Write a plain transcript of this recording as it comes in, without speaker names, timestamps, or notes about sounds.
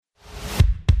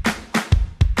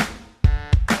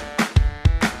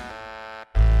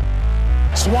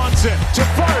Swanson to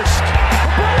first. The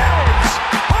Braves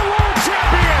are world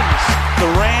champions. The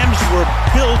Rams were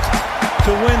built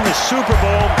to win the Super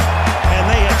Bowl, and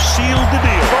they have sealed the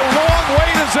deal. The long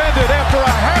wait has ended after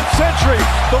a half century.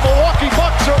 The Milwaukee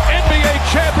Bucks are NBA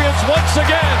champions once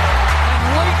again. And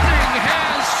lightning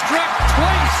has struck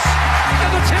twice,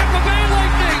 and the Tampa Bay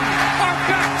Lightning are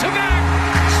back-to-back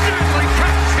Stanley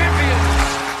Cup champions.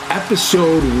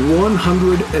 Episode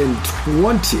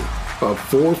 120 of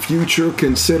For Future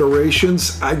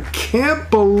Considerations. I can't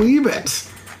believe it.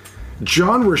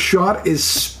 John Rashad is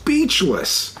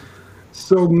speechless.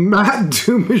 So Matt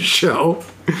Dumichel,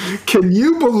 can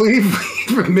you believe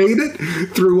we've made it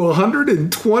through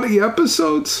 120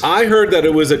 episodes? I heard that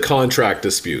it was a contract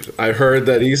dispute. I heard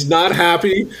that he's not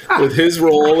happy with his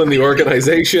role in the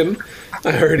organization.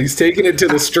 I heard he's taking it to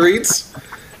the streets,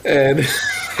 and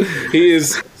he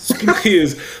is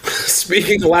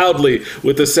speaking loudly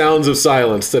with the sounds of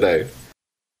silence today.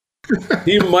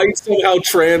 He might somehow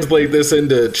translate this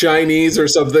into Chinese or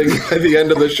something at the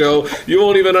end of the show. You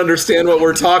won't even understand what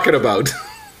we're talking about,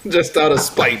 just out of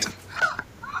spite.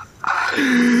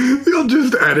 He'll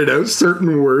just edit out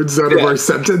certain words out of our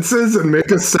sentences and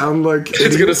make us sound like idiots.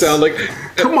 It's going to sound like...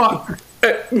 Come on.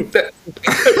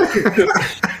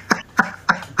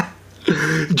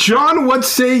 John, what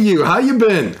say you? How you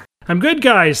been? I'm good,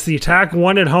 guys. The Attack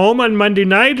won at home on Monday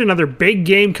night. Another big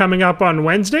game coming up on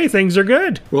Wednesday. Things are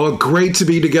good. Well, great to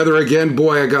be together again.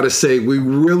 Boy, I gotta say, we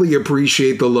really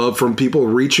appreciate the love from people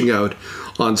reaching out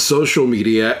on social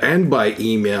media and by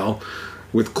email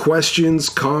with questions,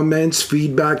 comments,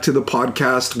 feedback to the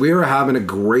podcast. We are having a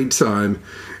great time,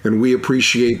 and we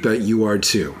appreciate that you are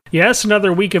too. Yes,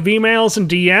 another week of emails and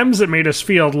DMs that made us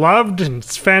feel loved, and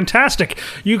it's fantastic.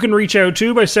 You can reach out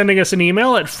too by sending us an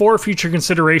email at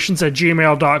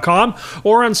forfutureconsiderations@gmail.com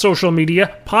or on social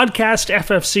media, Podcast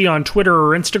FFC on Twitter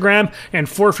or Instagram, and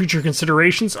For Future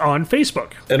Considerations on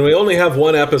Facebook. And we only have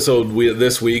one episode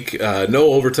this week.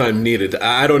 No overtime needed.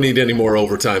 I don't need any more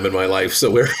overtime in my life,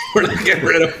 so we're getting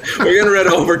rid of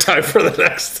overtime for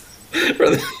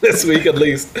this week at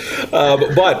least.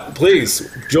 But please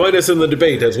join us in the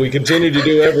debate as we continue to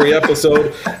do every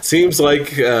episode. Seems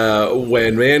like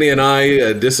when Manny and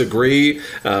I disagree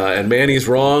and Manny's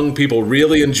wrong, people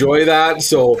really enjoy that.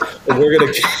 So we're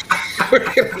gonna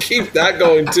keep that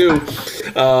going too.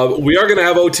 We are gonna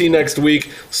have OT next week.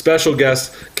 Special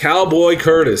guest Cowboy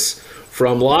Curtis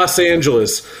from Los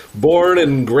Angeles, born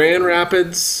in Grand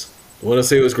Rapids. I want to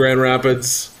say it was Grand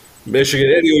Rapids,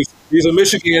 Michigan. Anyways, he's a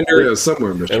Michigander. Yeah,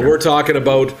 somewhere in Michigan. And we're talking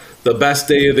about the best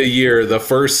day of the year, the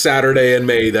first Saturday in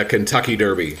May, the Kentucky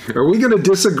Derby. Are we going to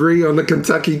disagree on the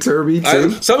Kentucky Derby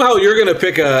too? Somehow you're going to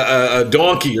pick a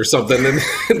donkey or something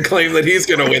and claim that he's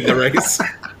going to win the race.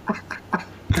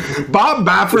 Bob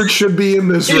Baffert should be in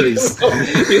this race.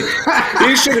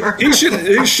 He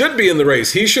should be in the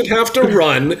race. He should have to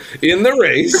run in the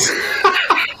race.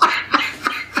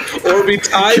 Or be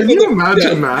tied to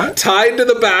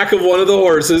the back of one of the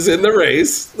horses in the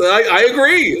race. I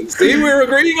agree. See, we're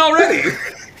agreeing already.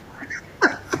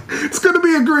 It's going to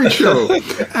be a great show.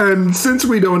 And since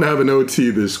we don't have an OT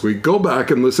this week, go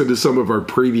back and listen to some of our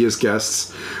previous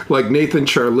guests, like Nathan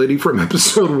Charlitti from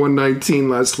episode 119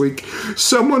 last week.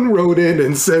 Someone wrote in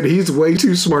and said he's way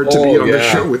too smart to be on the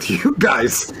show with you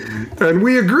guys. And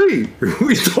we agree.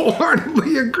 We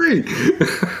wholeheartedly agree.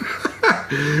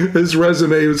 His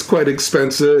resume is quite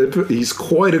expensive. He's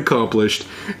quite accomplished.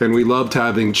 And we loved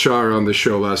having Char on the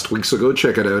show last week. So go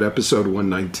check it out, episode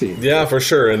 119. Yeah, for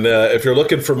sure. And if you're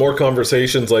looking for more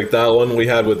conversations like that one we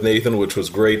had with Nathan, which was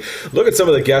great, look at some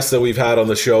of the guests that we've had on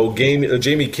the show.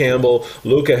 Jamie Campbell,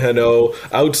 Luca Heno,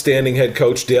 outstanding head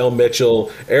coach Dale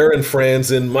Mitchell, Aaron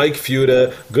Franzen, Mike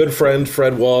Fuda, good friend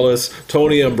Fred Wallace,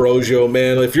 Tony Ambrosio.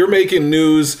 Man, if you're making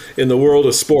news in the world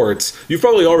of sports, you've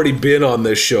probably already been on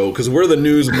this show because we're the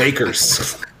news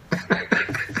makers.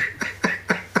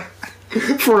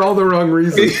 For all the wrong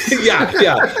reasons. yeah.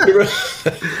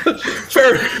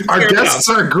 Our guests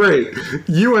are great.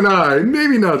 You and I,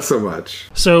 maybe not so much.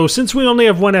 So, since we only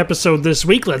have one episode this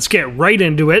week, let's get right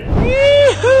into it.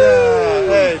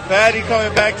 Hey, Patty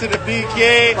coming back to the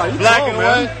BK, black and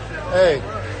white.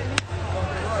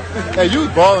 Hey, you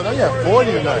balling. I got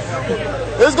 40 tonight.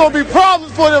 There's going to be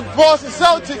problems for the Boston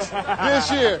Celtics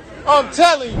this year. I'm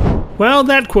telling you. Well,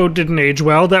 that quote didn't age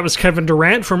well. That was Kevin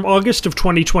Durant from August of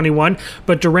 2021,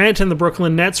 but Durant and the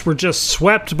Brooklyn Nets were just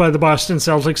swept by the Boston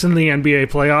Celtics in the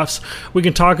NBA playoffs. We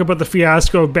can talk about the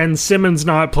fiasco of Ben Simmons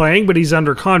not playing, but he's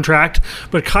under contract.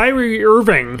 But Kyrie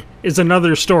Irving is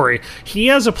another story. He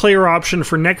has a player option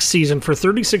for next season for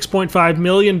 $36.5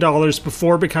 million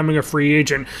before becoming a free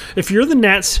agent. If you're the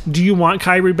Nets, do you want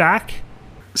Kyrie back?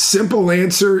 Simple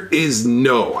answer is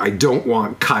no. I don't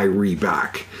want Kyrie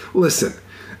back. Listen,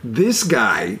 this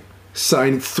guy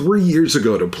signed 3 years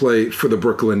ago to play for the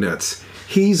Brooklyn Nets.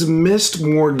 He's missed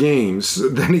more games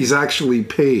than he's actually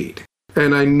paid.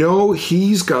 And I know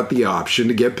he's got the option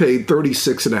to get paid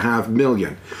 $36.5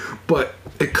 million. But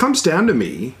it comes down to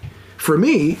me. For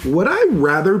me, would I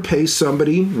rather pay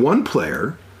somebody, one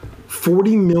player,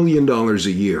 $40 million a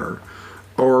year,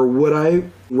 or would I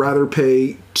rather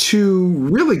pay two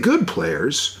really good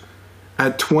players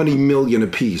at $20 million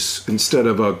apiece instead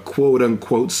of a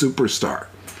quote-unquote superstar?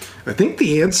 I think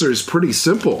the answer is pretty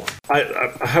simple.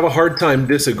 I have a hard time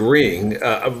disagreeing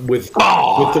with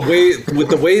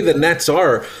the way the Nets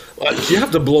are. You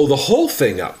have to blow the whole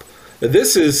thing up.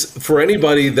 This is, for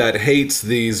anybody that hates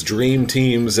these dream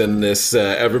teams and this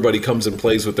everybody comes and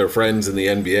plays with their friends in the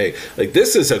NBA, like,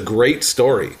 this is a great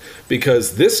story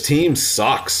because this team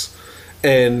sucks.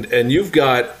 And you've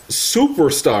got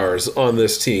superstars on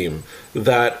this team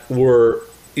that were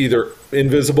either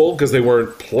invisible because they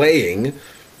weren't playing,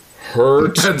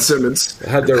 hurt, Ben Simmons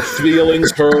had their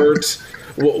feelings hurt,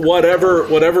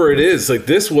 whatever it is. Like,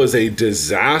 this was a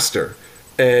disaster.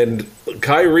 And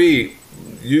Kyrie,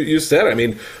 you said, I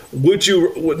mean, would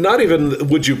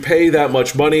you pay that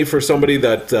much money for somebody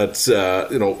that's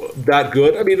that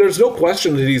good? I mean, there's no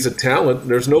question that he's a talent.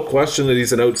 There's no question that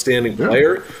he's an outstanding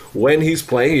player when he's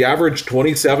playing. He averaged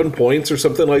 27 points or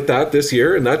something like that this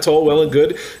year, and that's all well and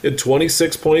good. He had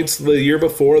 26 points the year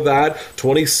before that,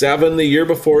 27 the year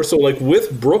before. So, like,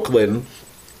 with Brooklyn,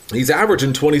 he's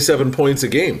averaging 27 points a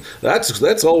game.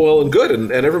 That's all well and good,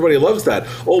 and everybody loves that.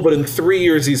 Oh, but in 3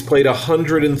 years, he's played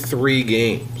 103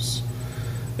 games.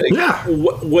 Like, yeah.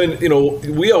 When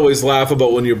we always laugh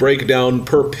about when you break down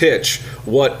per pitch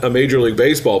what a Major League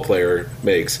Baseball player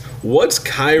makes. What's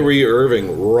Kyrie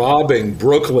Irving robbing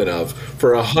Brooklyn of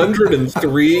for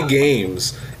 103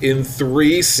 games in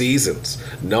 3 seasons?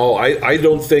 No, I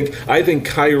don't think. I think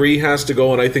Kyrie has to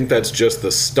go, and I think that's just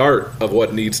the start of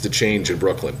what needs to change in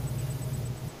Brooklyn.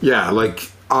 Yeah,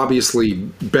 like, obviously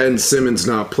Ben Simmons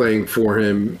not playing for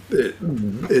him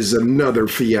is another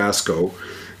fiasco.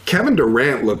 Kevin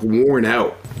Durant looked worn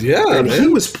out. Yeah, and man.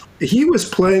 he was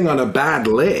playing on a bad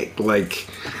leg. Like,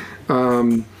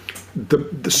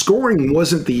 the scoring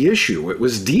wasn't the issue; it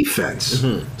was defense.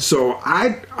 Mm-hmm. So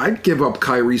I'd give up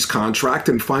Kyrie's contract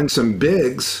and find some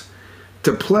bigs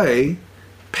to play,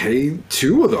 pay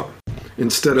 2 of them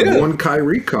instead of one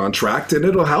Kyrie contract, and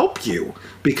it'll help you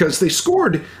because they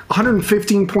scored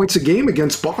 115 points a game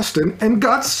against Boston and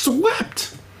got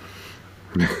swept.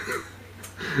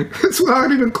 It's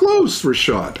not even close,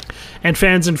 Rashad. And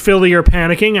fans in Philly are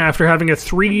panicking after having a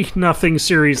 3-0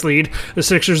 series lead. The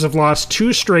Sixers have lost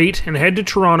 2 straight and head to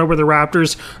Toronto, where the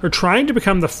Raptors are trying to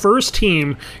become the first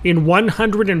team in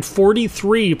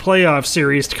 143 playoff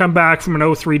series to come back from an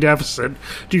 0-3 deficit.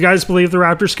 Do you guys believe the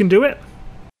Raptors can do it?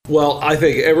 Well, I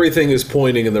think everything is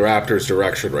pointing in the Raptors'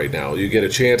 direction right now. You get a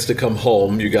chance to come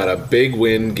home. You got a big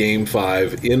win, Game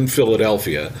 5 in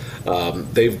Philadelphia.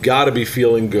 They've got to be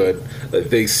feeling good.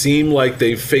 They seem like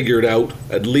they've figured out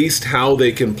at least how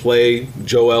they can play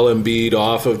Joel Embiid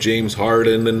off of James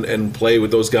Harden and play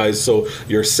with those guys so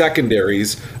your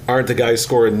secondaries aren't the guys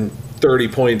scoring 30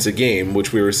 points a game,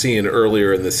 which we were seeing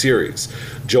earlier in the series.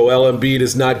 Joel Embiid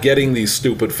is not getting these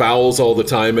stupid fouls all the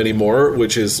time anymore,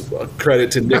 which is a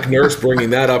credit to Nick Nurse bringing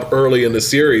that up early in the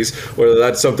series, whether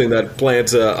that's something that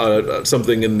plants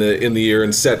something in the ear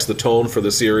and sets the tone for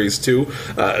the series too,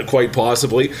 quite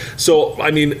possibly. So,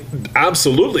 I mean,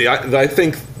 absolutely. I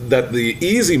think that the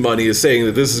easy money is saying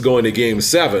that this is going to Game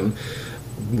 7.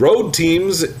 Road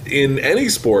teams in any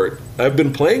sport have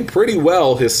been playing pretty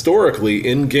well historically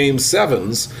in Game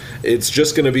 7s. It's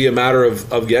just going to be a matter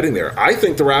of getting there. I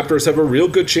think the Raptors have a real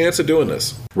good chance of doing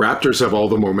this. Raptors have all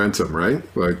the momentum, right?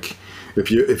 Like, if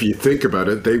you think about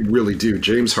it, they really do.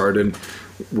 James Harden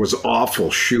was awful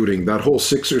shooting. That whole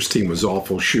Sixers team was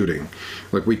awful shooting.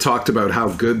 Like, we talked about how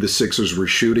good the Sixers were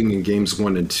shooting in Games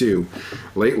 1 and 2.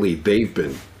 Lately, they've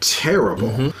been terrible.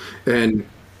 Mm-hmm. And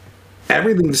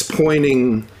everything's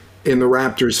pointing in the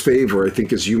Raptors' favor, I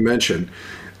think, as you mentioned.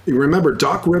 You remember,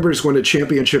 Doc Rivers won a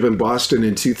championship in Boston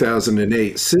in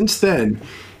 2008. Since then,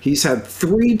 he's had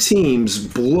 3 teams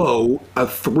blow a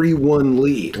 3-1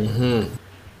 lead. Mm-hmm.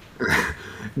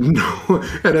 No,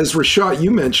 and as Rashad,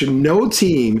 you mentioned, no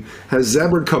team has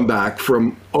ever come back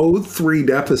from 0-3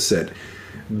 deficit.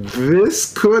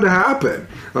 This could happen.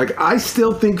 Like, I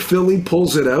still think Philly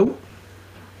pulls it out.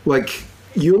 Like,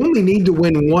 you only need to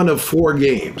win 1 of 4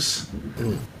 games.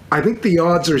 I think the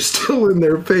odds are still in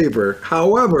their favor.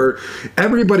 However,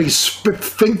 everybody's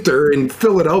sphincter in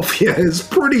Philadelphia is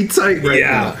pretty tight right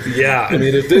now. Yeah. I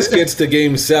mean, if this gets to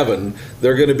Game 7,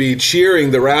 they're going to be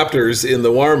cheering the Raptors in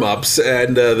the warm-ups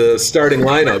and the starting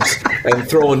lineups and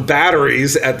throwing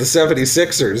batteries at the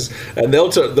 76ers. And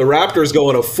the Raptors go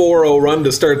on a 4-0 run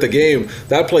to start the game.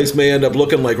 That place may end up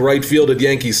looking like right field at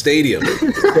Yankee Stadium.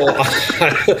 So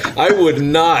I would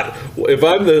not, if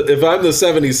I'm the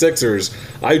 76ers,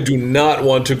 I do not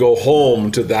want to go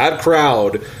home to that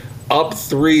crowd up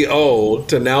 3-0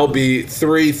 to now be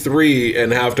 3-3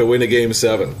 and have to win a Game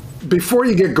 7. Before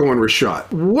you get going,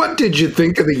 Rashad, what did you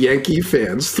think of the Yankee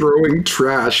fans throwing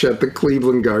trash at the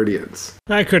Cleveland Guardians?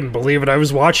 I couldn't believe it. I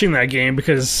was watching that game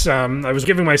because I was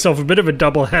giving myself a bit of a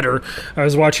doubleheader. I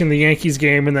was watching the Yankees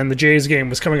game, and then the Jays game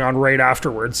was coming on right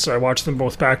afterwards, so I watched them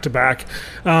both back to back.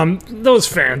 Those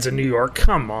fans in New York,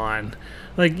 come on.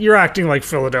 Like, you're acting like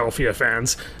Philadelphia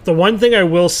fans. The one thing I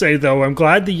will say, though, I'm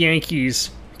glad the Yankees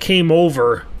came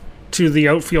over to the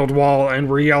outfield wall and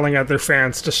were yelling at their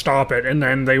fans to stop it, and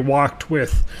then they walked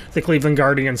with the Cleveland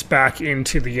Guardians back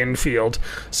into the infield.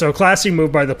 So classy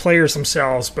move by the players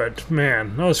themselves, but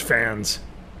man, those fans.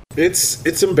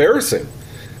 It's embarrassing.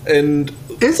 And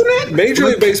isn't it? Major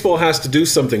League Baseball has to do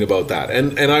something about that.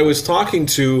 And I was talking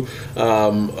to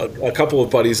a couple of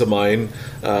buddies of mine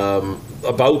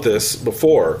about this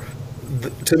before.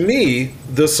 To me,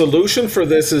 the solution for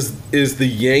this is the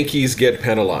Yankees get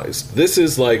penalized. This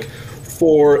is like,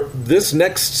 for this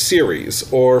next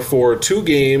series, or for 2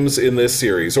 games in this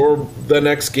series, or the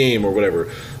next game, or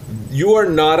whatever, you are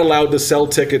not allowed to sell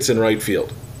tickets in right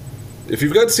field. If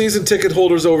you've got season ticket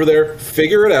holders over there,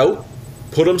 figure it out,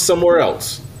 put them somewhere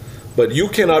else. But you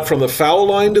cannot, from the foul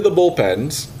line to the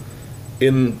bullpens,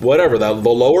 in whatever, the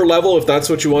lower level, if that's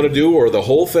what you want to do, or the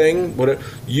whole thing, whatever,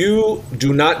 you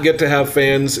do not get to have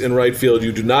fans in right field.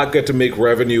 You do not get to make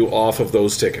revenue off of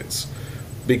those tickets.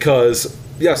 Because,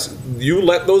 yes, you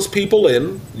let those people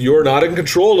in. You're not in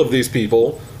control of these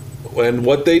people and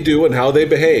what they do and how they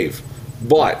behave.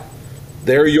 But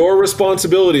they're your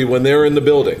responsibility when they're in the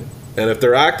building. And if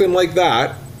they're acting like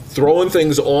that, throwing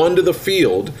things onto the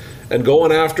field and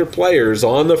going after players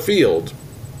on the field,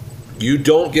 you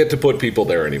don't get to put people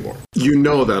there anymore. You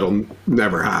know that'll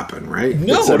never happen, right?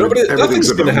 No,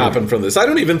 nothing's going to happen from this. I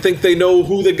don't even think they know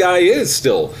who the guy is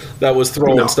still that was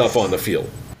throwing stuff on the field.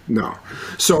 No.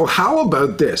 So how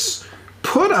about this?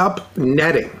 Put up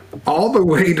netting all the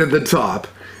way to the top,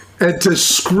 and to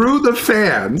screw the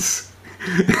fans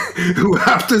who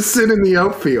have to sit in the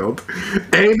outfield.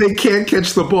 A, they can't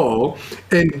catch the ball,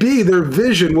 and B, their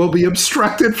vision will be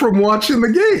obstructed from watching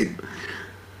the game.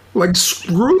 Like,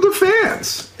 screw the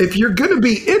fans. If you're going to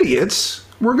be idiots,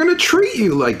 we're going to treat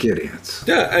you like idiots.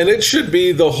 Yeah, and it should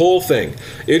be the whole thing.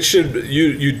 It should,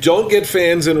 you don't get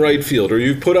fans in right field, or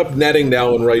you put up netting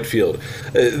now in right field.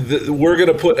 We're going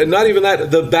to put, and not even that,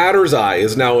 the batter's eye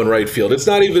is now in right field. It's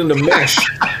not even a mesh.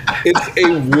 It's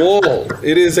a wall.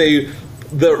 It is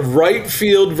the right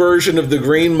field version of the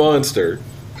Green Monster.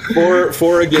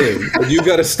 For a game, and you've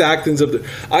got to stack things up there.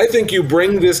 I think you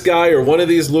bring this guy or one of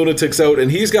these lunatics out,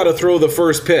 and he's got to throw the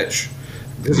first pitch,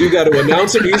 because you got to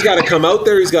announce him. He's got to come out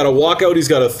there. He's got to walk out. He's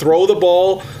got to throw the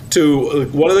ball to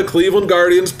one of the Cleveland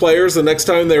Guardians players the next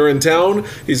time they're in town.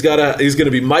 He's going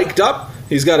to be mic'd up.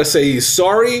 He's got to say he's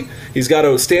sorry. He's got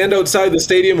to stand outside the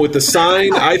stadium with the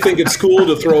sign. I think it's cool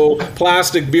to throw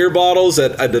plastic beer bottles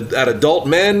at adult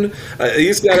men.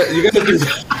 You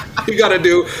got to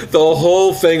do the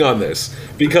whole thing on this,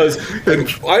 because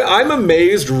I'm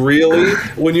amazed, really,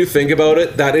 when you think about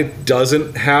it, that it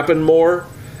doesn't happen more.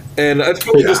 And it's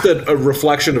probably just a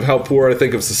reflection of how poor I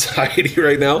think of society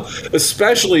right now,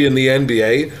 especially in the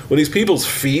NBA, when these people's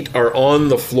feet are on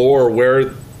the floor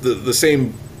where the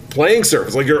same playing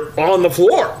surface, like you're on the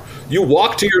floor. You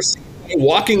walk to your seat,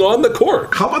 walking on the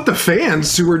court. How about the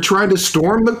fans who are trying to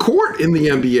storm the court in the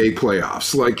NBA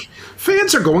playoffs? Like,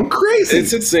 fans are going crazy.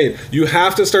 It's insane. You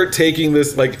have to start taking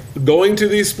this, like, going to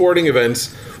these sporting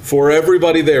events for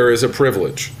everybody there is a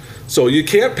privilege. So you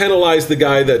can't penalize the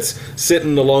guy that's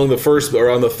sitting along the first or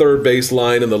on the third base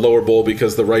line in the lower bowl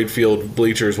because the right field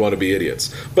bleachers want to be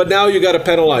idiots. But now you got to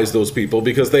penalize those people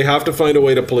because they have to find a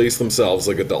way to police themselves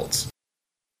like adults.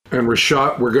 And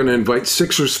Rashad, we're going to invite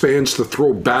Sixers fans to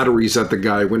throw batteries at the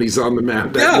guy when he's on the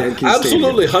mound at Yankee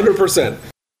absolutely, Stadium. 100%.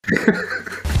 Can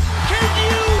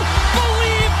you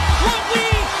believe what we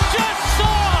just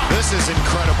saw? This is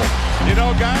incredible. You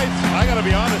know, guys, I got to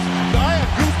be honest. I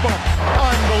have goosebumps.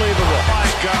 Unbelievable.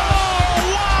 My God.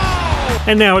 Oh,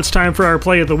 wow. And now it's time for our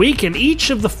play of the week, and each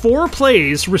of the 4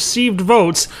 plays received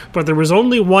votes, but there was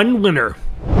only one winner.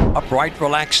 Upright,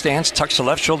 relaxed stance, tucks the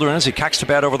left shoulder in as he cocks the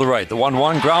bat over the right. The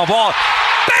 1-1, ground ball.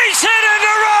 Base hit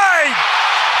into right!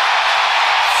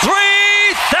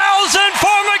 3,000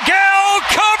 for Miguel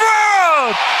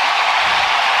Cabrera!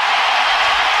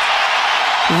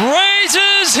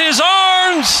 Raises his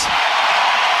arms.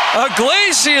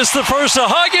 Iglesias the first to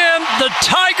hug him. The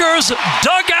Tigers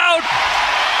dugout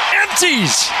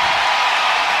empties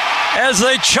as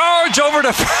they charge over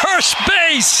to first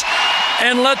base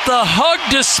and let the hug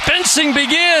dispensing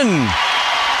begin.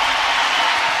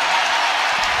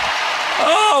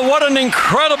 Oh, what an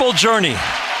incredible journey.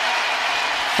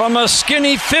 From a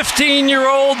skinny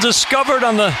 15-year-old discovered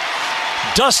on the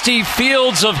dusty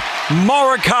fields of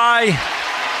Maracay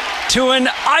to an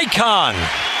icon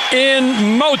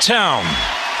in Motown.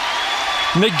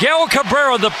 Miguel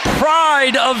Cabrera, the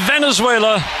pride of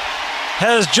Venezuela,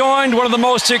 has joined one of the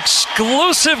most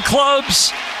exclusive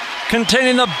clubs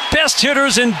containing the best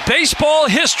hitters in baseball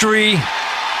history.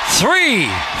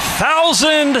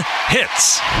 3,000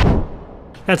 hits.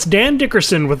 That's Dan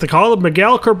Dickerson with the call of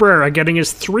Miguel Cabrera getting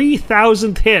his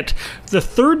 3,000th hit, the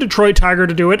third Detroit Tiger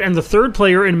to do it, and the third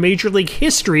player in Major League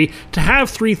history to have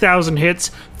 3,000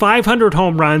 hits, 500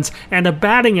 home runs, and a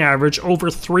batting average over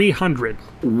 300.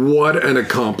 What an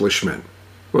accomplishment.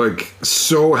 Like,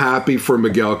 so happy for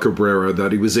Miguel Cabrera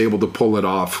that he was able to pull it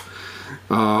off.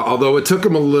 Although it took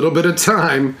him a little bit of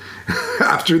time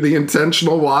after the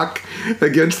intentional walk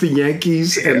against the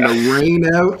Yankees and the rain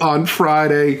out on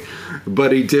Friday,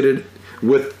 but he did it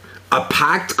with a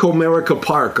packed Comerica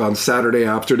Park on Saturday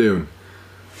afternoon.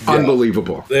 Yeah.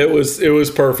 Unbelievable. It was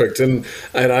perfect, and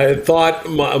I had thought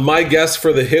my guess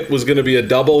for the hit was going to be a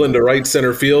double into right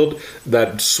center field,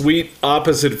 that sweet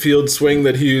opposite field swing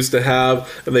that he used to have,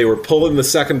 and they were pulling the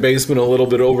second baseman a little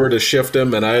bit over to shift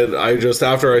him, and I just,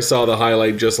 after I saw the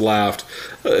highlight, just laughed.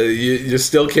 You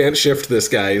still can't shift this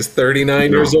guy. He's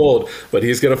 39 years old, but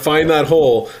he's going to find that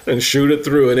hole and shoot it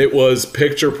through, and it was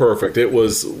picture perfect. It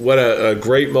was what a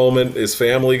great moment. His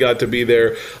family got to be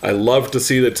there. I love to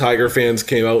see that Tiger fans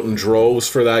came out in droves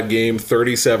for that game.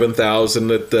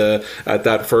 37,000 at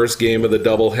that first game of the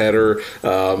doubleheader.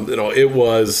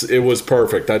 It was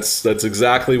perfect. That's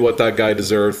exactly what that guy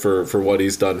deserved for what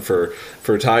he's done for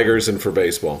Tigers and for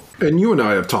baseball. And you and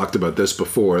I have talked about this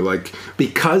before. Like,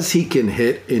 because he can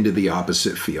hit into the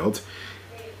opposite field,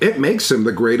 it makes him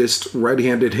the greatest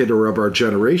right-handed hitter of our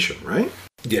generation, right?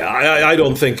 Yeah, I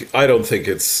don't think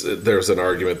there's an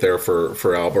argument there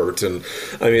for Albert. And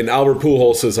I mean, Albert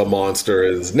Pujols is a monster.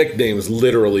 His nickname's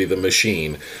literally the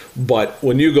Machine. But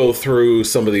when you go through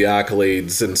some of the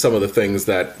accolades and some of the things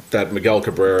that Miguel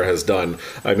Cabrera has done,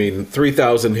 I mean,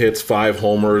 3,000 hits, 5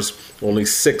 homers. Only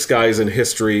 6 guys in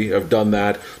history have done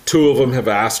that. 2 of them have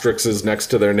asterisks next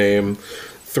to their name.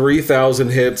 3,000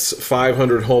 hits,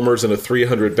 500 homers, and a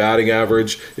 300 batting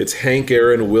average. It's Hank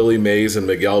Aaron, Willie Mays, and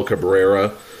Miguel Cabrera.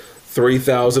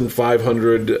 3,000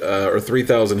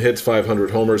 hits,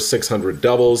 500 homers, 600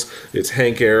 doubles. It's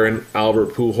Hank Aaron,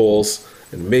 Albert Pujols,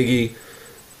 and Miggy.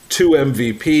 2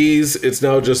 MVPs. It's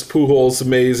now just Pujols,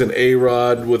 Mays, and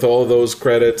A-Rod with all those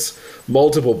credits.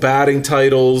 Multiple batting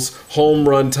titles, home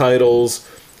run titles,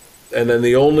 and then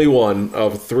the only one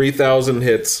of 3,000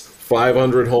 hits,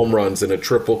 500 home runs, and a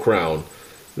triple crown,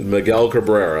 Miguel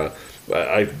Cabrera.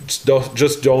 I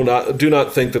do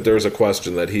not think that there's a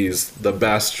question that he's the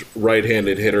best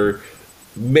right-handed hitter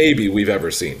maybe we've ever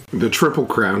seen. The triple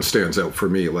crown stands out for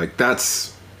me. Like,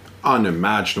 that's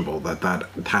unimaginable that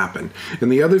happened. And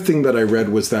the other thing that I read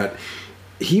was that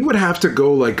he would have to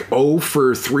go like 0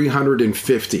 for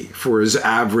 350 for his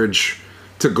average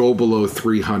to go below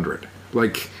 300.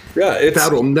 Like, yeah,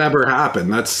 that'll never happen.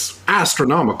 That's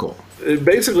astronomical. It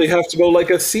basically have to go like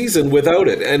a season without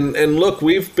it. And look,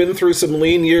 we've been through some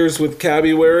lean years with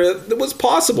Cabby where it was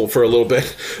possible for a little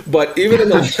bit. But even in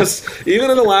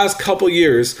the last couple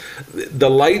years, the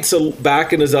lights are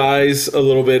back in his eyes a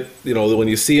little bit. You know, when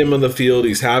you see him on the field,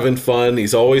 he's having fun.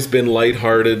 He's always been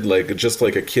lighthearted, just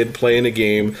like a kid playing a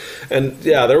game. And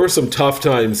yeah, there were some tough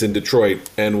times in Detroit.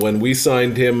 And when we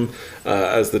signed him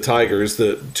as the Tigers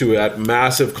to that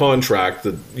massive contract,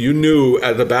 that you knew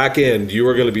at the back end you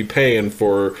were going to be paying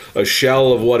for a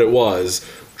shell of what it was,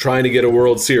 trying to get a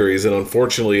World Series, and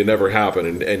unfortunately it never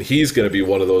happened. And he's going to be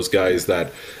one of those guys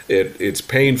that it's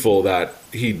painful that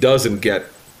he doesn't get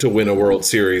to win a World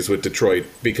Series with Detroit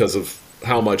because of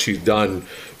how much he's done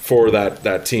for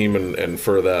that team and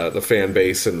for the fan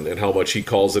base and how much he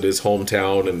calls it his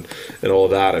hometown and all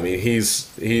of that. I mean, he's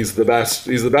the best.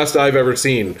 He's the best I've ever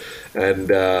seen, and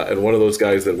one of those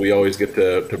guys that we always get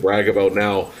to brag about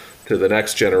now to the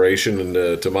next generation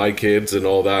and to my kids and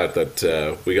all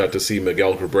that we got to see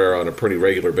Miguel Cabrera on a pretty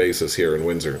regular basis here in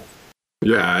Windsor.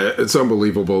 Yeah, it's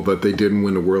unbelievable that they didn't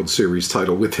win a World Series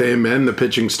title with him and the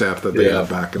pitching staff that they had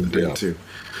back in the day, too.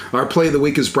 Our Play of the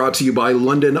Week is brought to you by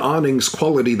London Awnings,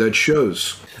 quality that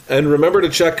shows. And remember to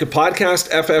check Podcast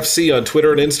FFC on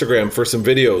Twitter and Instagram for some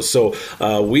videos. So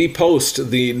we post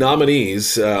the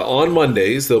nominees on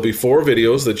Mondays. There'll be 4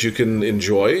 videos that you can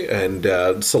enjoy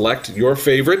and select your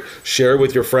favorite, share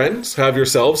with your friends, have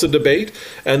yourselves a debate,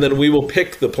 and then we will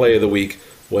pick the Play of the Week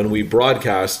when we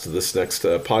broadcast this next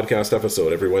podcast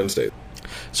episode every Wednesday.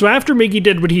 So after Miggy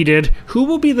did what he did, who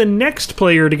will be the next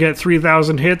player to get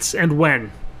 3,000 hits and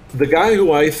when? The guy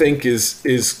who I think is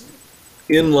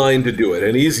in line to do it,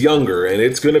 and he's younger, and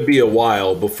it's going to be a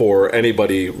while before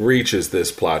anybody reaches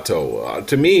this plateau.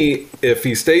 To me, if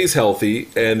he stays healthy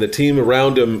and the team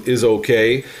around him is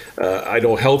okay, I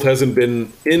know health hasn't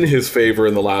been in his favor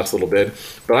in the last little bit,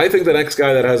 but I think the next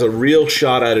guy that has a real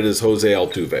shot at it is Jose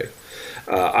Altuve.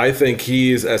 I think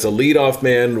he's, as a leadoff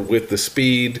man with the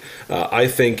speed, I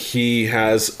think he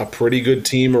has a pretty good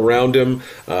team around him.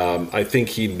 I think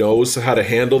he knows how to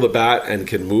handle the bat and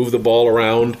can move the ball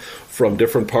around from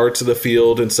different parts of the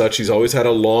field and such. He's always had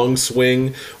a long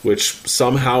swing, which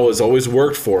somehow has always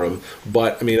worked for him.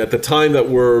 But, I mean, at the time that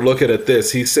we're looking at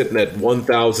this, he's sitting at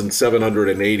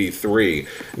 1,783,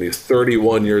 and he's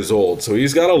 31 years old. So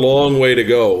he's got a long way to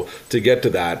go to get to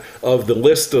that. Of the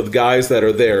list of guys that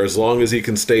are there, as long as he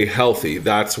can stay healthy,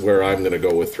 that's where I'm going to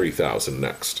go with 3,000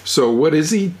 next. So what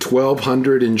is he,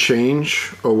 1,200 and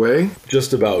change away?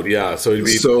 Just about, yeah. So he'd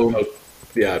be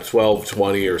about, 12,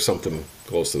 20 or something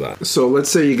close to that. So let's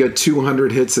say you get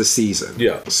 200 hits a season.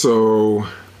 Yeah. So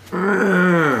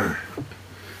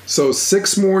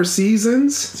 6 more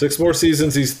seasons? 6 more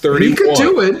seasons, he's 31. He could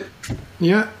do it.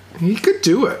 Yeah, he could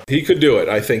do it. He could do it.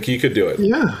 I think he could do it.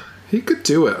 Yeah, he could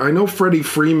do it. I know Freddie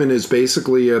Freeman is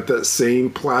basically at that same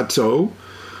plateau,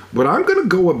 but I'm going to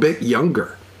go a bit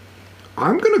younger.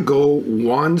 I'm going to go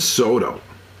Juan Soto.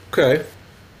 Okay.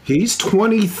 He's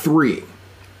 23.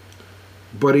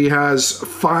 But he has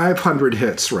 500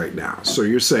 hits right now. So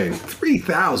you're saying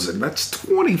 3,000. That's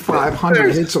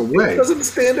 2,500 hits away. He doesn't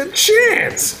stand a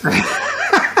chance.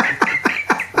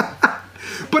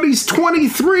 But he's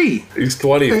 23. He's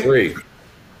 23.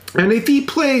 And if he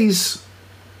plays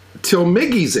till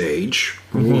Miggy's age,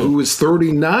 who is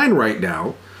 39 right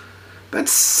now,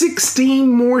 that's 16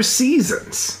 more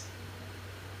seasons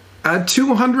at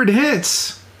 200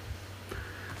 hits.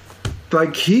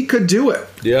 Like, he could do it.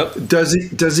 Yep.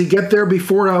 Does he get there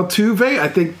before Altuve?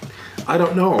 I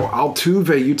don't know.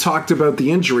 Altuve, you talked about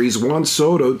the injuries. Juan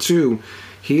Soto, too.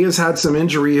 He has had some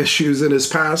injury issues in his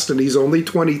past, and he's only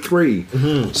 23.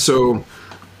 So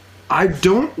I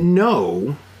don't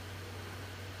know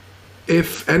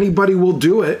if anybody will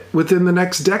do it within the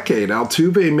next decade.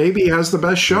 Altuve maybe has the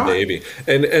best shot. Maybe.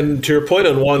 And to your point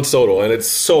on Juan Soto, and it's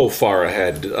so far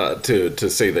ahead to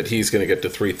say that he's going to get to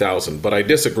 3,000, but I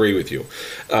disagree with you.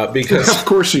 Because of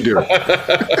course you do.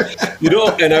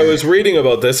 And I was reading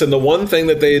about this, and the one thing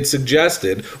that they had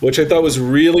suggested, which I thought was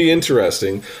really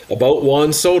interesting about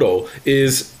Juan Soto,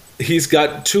 is he's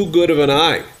got too good of an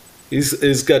eye.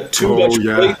 He's got too much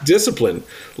plate discipline.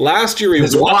 Last year he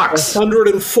walked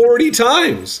 140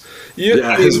 times.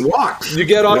 His walks. You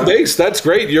get on base, that's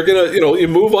great. You're gonna, you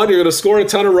move on. You're gonna score a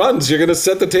ton of runs. You're gonna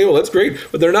set the table. That's great.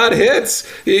 But they're not hits.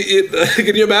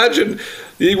 Can you imagine?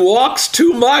 He walks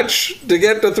too much to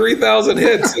get to 3,000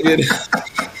 hits. I mean, it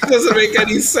doesn't make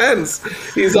any sense.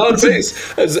 He's on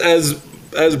base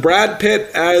as Brad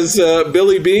Pitt, as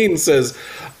Billy Beane says.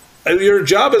 Your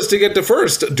job is to get to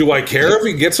first. Do I care if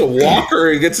he gets a walk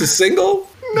or he gets a single?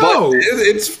 No. But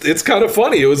it's kind of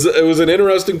funny. It was an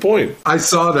interesting point. I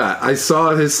saw that. I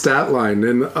saw his stat line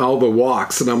and all the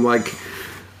walks, and I'm like,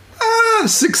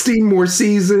 16 more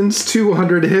seasons,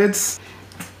 200 hits.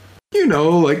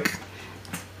 Like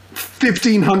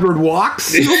 1,500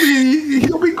 walks.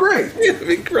 He'll be great. It'll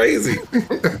be crazy.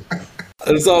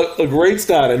 It's a great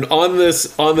stat, and on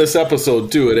this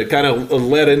episode too, and it kind of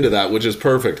led into that, which is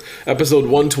perfect. Episode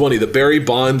 120, the Barry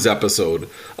Bonds episode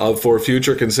of For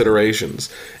Future Considerations.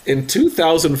 In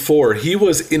 2004, he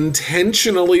was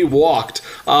intentionally walked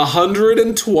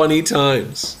 120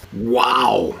 times.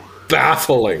 Wow.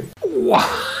 Baffling.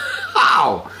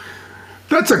 Wow.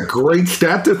 That's a great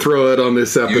stat to throw out on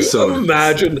this episode. You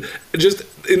imagine just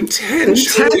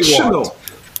intentional. Walked.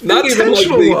 Not even like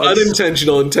the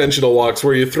unintentional intentional walks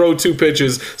where you throw 2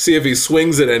 pitches, see if he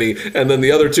swings at any, and then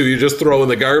the other 2 you just throw in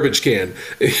the garbage can.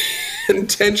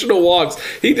 Intentional walks.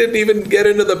 He didn't even get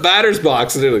into the batter's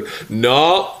box. And they're like,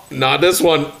 no, not this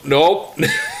one. Nope.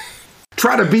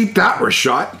 Try to beat that,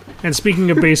 Rashad. And speaking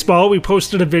of baseball, we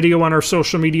posted a video on our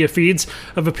social media feeds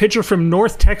of a pitcher from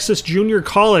North Texas Junior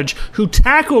College who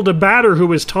tackled a batter who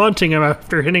was taunting him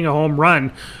after hitting a home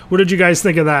run. What did you guys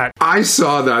think of that? I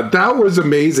saw that. That was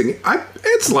amazing.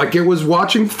 It's like it was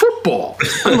watching football.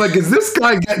 I'm like, is this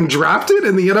guy getting drafted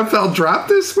in the NFL draft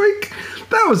this week?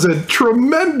 That was a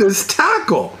tremendous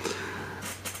tackle.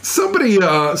 Somebody in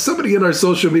our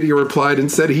social media replied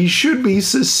and said he should be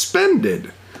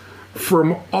suspended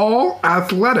from all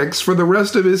athletics for the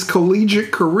rest of his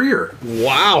collegiate career.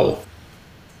 Wow.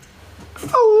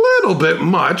 A little bit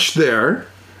much there,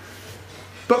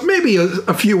 but maybe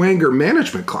a few anger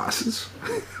management classes.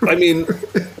 I mean,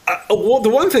 well, the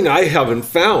one thing I haven't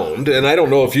found, and I don't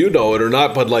know if you know it or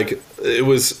not, but like it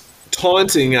was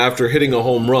taunting after hitting a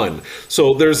home run.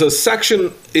 So there's a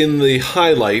section in the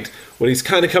highlight when he's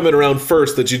kind of coming around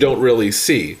first that you don't really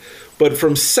see. But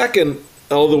from second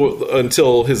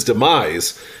until his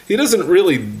demise, he doesn't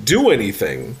really do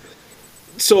anything.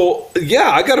 So,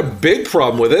 yeah, I got a big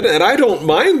problem with it, and I don't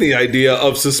mind the idea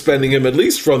of suspending him, at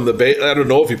least from the I don't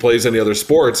know if he plays any other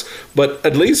sports, but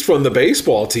at least from the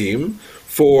baseball team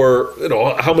for,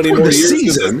 how many more years?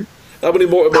 Season. How many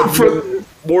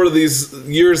more of these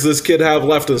years this kid have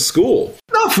left in school?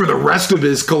 Not for the rest of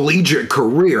his collegiate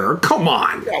career. Come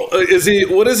on. Is he?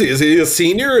 What is he? Is he a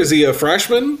senior? Is he a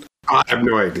freshman? I have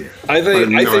no idea. I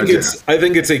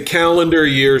think it's a calendar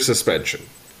year suspension.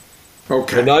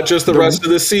 Okay. And not just the rest of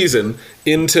the season,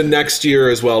 into next year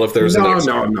as well if there's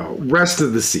No. Rest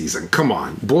of the season. Come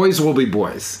on. Boys will be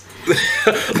boys.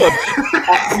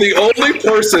 The only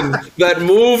person that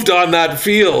moved on that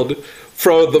field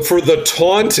for the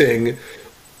taunting,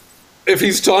 if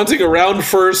he's taunting around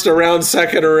first, around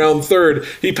second, around third,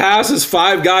 he passes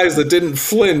 5 guys that didn't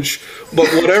flinch, but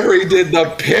whatever he did,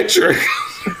 the pitcher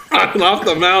running off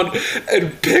the mound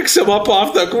and picks him up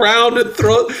off the ground and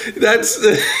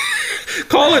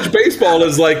college baseball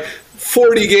is like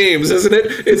 40 games, isn't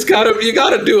it? You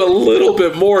got to do a little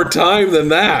bit more time than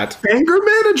that. Anger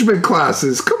management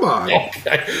classes, come on.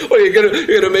 Okay. Well, you're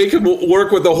gonna make him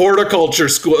work with the horticulture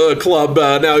club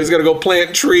now. He's gonna go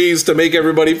plant trees to make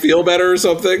everybody feel better or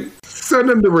something. Send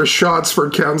him to Rashad's for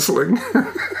counseling.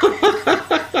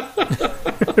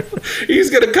 He's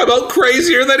gonna come out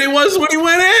crazier than he was when he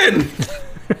went in.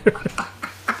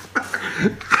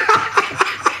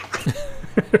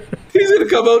 He's going to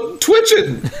come out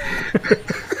twitching.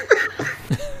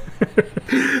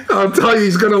 I'll tell you,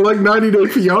 he's going to like 90 Day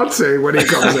Fiance when he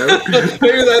comes out.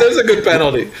 Maybe that is a good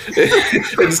penalty.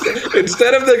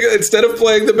 Instead of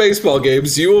playing the baseball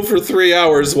games, you will for 3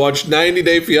 hours watch 90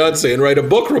 Day Fiance and write a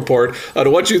book report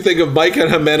on what you think of Mike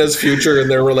and Jimena's future in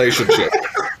their relationship.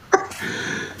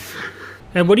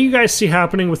 And what do you guys see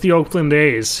happening with the Oakland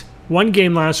A's? One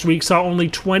game last week saw only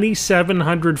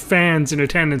 2,700 fans in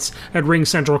attendance at Ring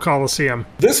Central Coliseum.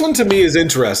 This one to me is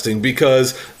interesting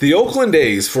because the Oakland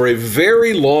A's for a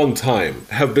very long time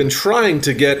have been trying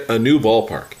to get a new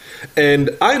ballpark.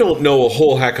 And I don't know a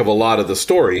whole heck of a lot of the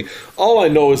story. All I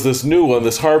know is this new one,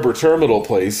 this Harbor Terminal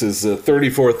place, is a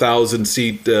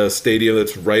 34,000-seat stadium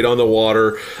that's right on the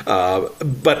water.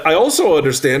 But I also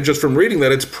understand just from reading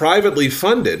that it's privately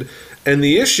funded, and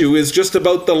the issue is just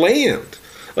about the land.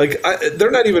 Like,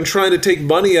 they're not even trying to take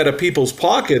money out of people's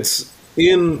pockets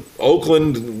in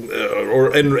Oakland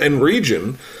and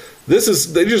region. They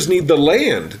just need the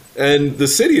land. And the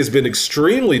city has been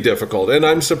extremely difficult. And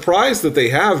I'm surprised that they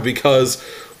have, because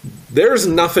there's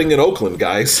nothing in Oakland,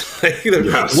 guys.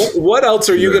 Yes. What else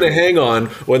are you going to hang on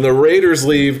when the Raiders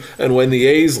leave and when the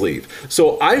A's leave?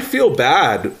 So I feel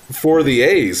bad for the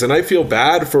A's, and I feel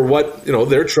bad for what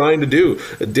they're trying to do.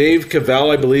 Dave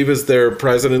Cavell, I believe, is their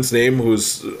president's name,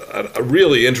 who's a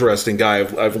really interesting guy.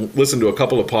 I've listened to a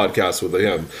couple of podcasts with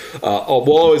him.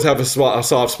 We'll always have a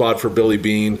soft spot for Billy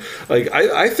Beane. Like,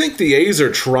 I think the A's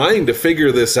are trying to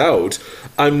figure this out.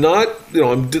 I'm not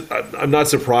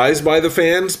surprised by the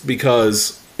fans, because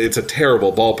it's a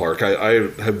terrible ballpark. I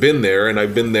have been there, and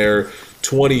I've been there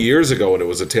 20 years ago, and it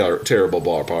was a terrible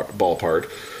ballpark.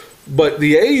 But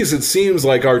the A's, it seems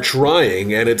like, are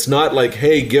trying, and it's not like,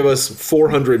 hey, give us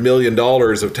 $400 million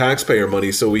of taxpayer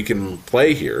money so we can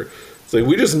play here. It's like,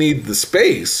 we just need the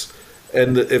space.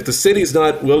 And if the city's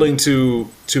not willing to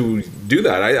do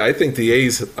that, I think the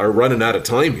A's are running out of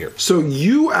time here. So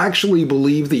you actually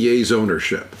believe the A's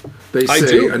ownership? They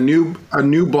say a new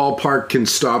ballpark can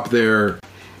stop their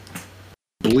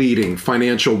bleeding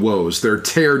financial woes, their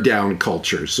tear down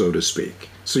culture, so to speak.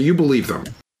 So you believe them?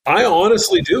 I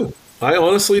honestly do.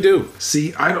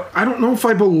 See, I don't know if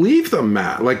I believe them,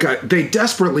 Matt. Like, they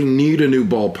desperately need a new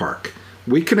ballpark.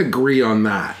 We can agree on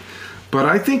that. But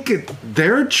I think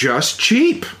they're just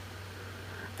cheap.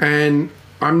 And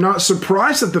I'm not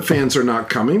surprised that the fans are not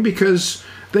coming because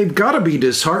they've got to be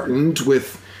disheartened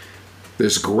with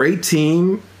this great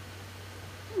team.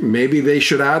 Maybe they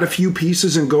should add a few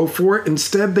pieces and go for it.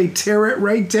 Instead, they tear it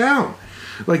right down.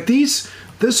 Like this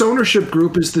ownership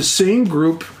group is the same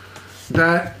group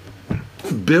that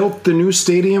built the new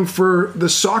stadium for the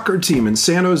soccer team in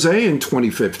San Jose in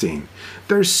 2015.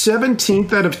 They're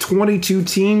 17th out of 22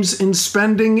 teams in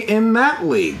spending in that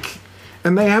league.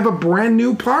 And they have a brand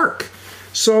new park.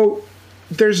 So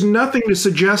there's nothing to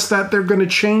suggest that they're going to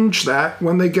change that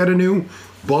when they get a new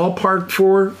ballpark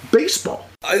for baseball.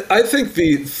 I think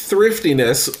the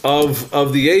thriftiness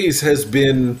of the A's has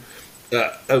been,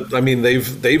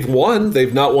 they've won.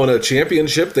 They've not won a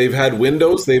championship. They've had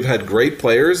windows. They've had great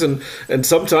players. And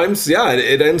sometimes,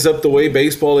 it ends up the way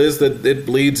baseball is, that it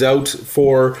bleeds out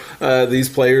for these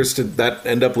players that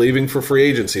end up leaving for free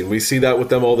agency. And we see that with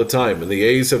them all the time. And the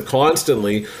A's have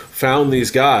constantly found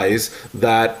these guys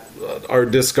that are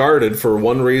discarded for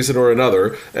one reason or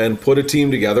another and put a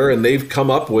team together, and they've come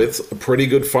up with a pretty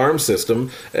good farm system,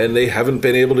 and they haven't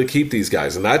been able to keep these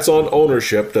guys. And that's on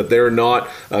ownership, that they're not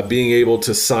being able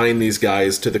to sign these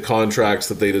guys to the contracts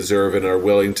that they deserve and are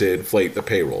willing to inflate the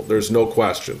payroll. There's no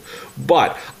question.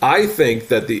 But I think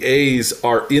that the A's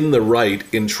are in the right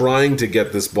in trying to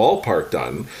get this ballpark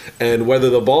done, and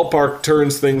whether the ballpark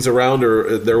turns things around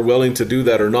or they're willing to do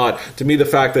that or not, to me the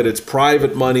fact that it's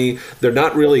private money, they're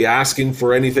not really asking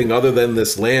for anything other than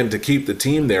this land to keep the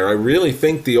team there. I really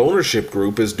think the ownership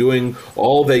group is doing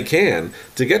all they can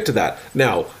to get to that.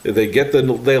 Now, if they get the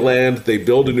land, they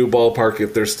build a new ballpark.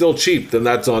 If they're still cheap, then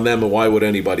that's on them, and why would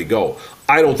anybody go?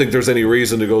 I don't think there's any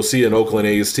reason to go see an Oakland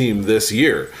A's team this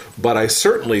year, but I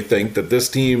certainly think that this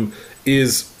team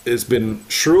has been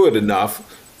shrewd enough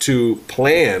to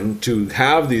plan to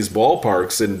have these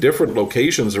ballparks in different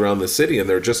locations around the city, and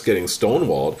they're just getting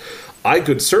stonewalled. I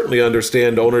could certainly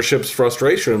understand ownership's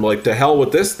frustration. I'm like, to hell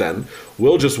with this then.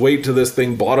 We'll just wait till this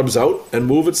thing bottoms out and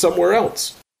move it somewhere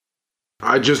else.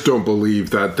 I just don't believe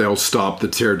that they'll stop the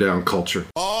tear-down culture.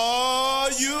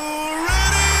 Are you ready?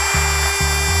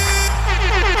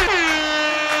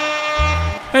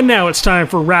 And now it's time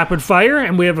for Rapid Fire,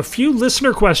 and we have a few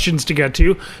listener questions to get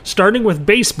to, starting with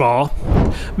baseball.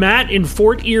 Matt in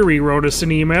Fort Erie wrote us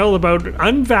an email about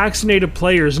unvaccinated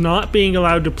players not being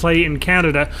allowed to play in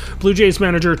Canada. Blue Jays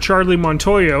manager Charlie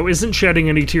Montoyo isn't shedding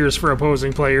any tears for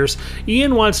opposing players.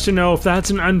 Ian wants to know if that's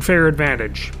an unfair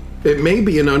advantage. It may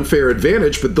be an unfair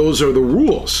advantage, but those are the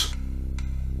rules.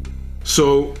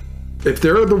 So, if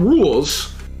there are the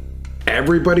rules,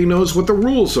 everybody knows what the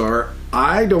rules are.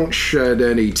 I don't shed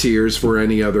any tears for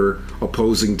any other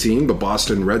opposing team. The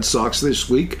Boston Red Sox this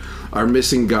week are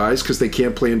missing guys because they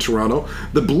can't play in Toronto.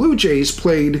 The Blue Jays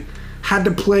had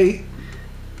to play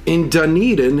in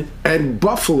Dunedin and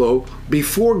Buffalo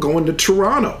before going to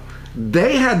Toronto.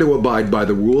 They had to abide by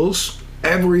the rules.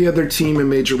 Every other team in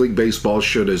Major League Baseball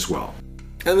should as well.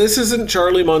 And this isn't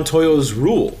Charlie Montoyo's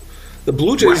rule. The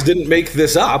Blue Jays didn't make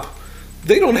this up.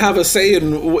 They don't have a say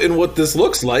in what this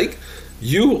looks like.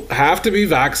 You have to be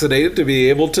vaccinated to be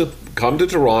able to come to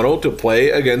Toronto to play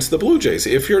against the Blue Jays.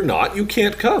 If you're not, you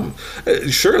can't come.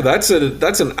 Sure, that's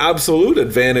an absolute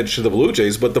advantage to the Blue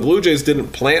Jays, but the Blue Jays didn't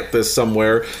plant this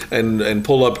somewhere and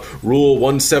pull up Rule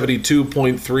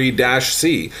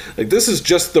 172.3-C. Like, this is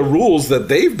just the rules that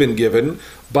they've been given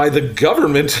by the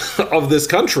government of this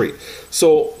country.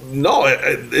 So, no,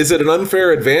 is it an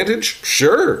unfair advantage?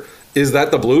 Sure. Is that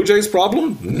the Blue Jays'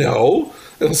 problem? No.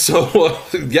 So,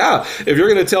 if you're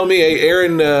going to tell me, hey,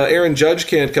 Aaron Judge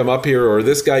can't come up here, or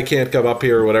this guy can't come up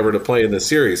here, or whatever, to play in this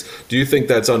series, do you think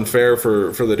that's unfair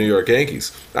for the New York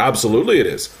Yankees? Absolutely it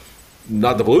is.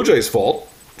 Not the Blue Jays'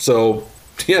 fault. So,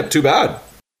 yeah, too bad.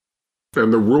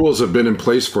 And the rules have been in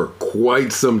place for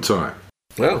quite some time.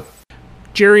 Well,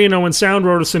 Jerry in Owen Sound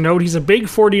wrote us a note. He's a big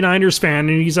 49ers fan,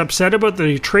 and he's upset about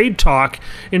the trade talk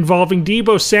involving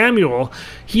Deebo Samuel.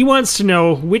 He wants to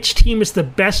know which team is the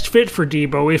best fit for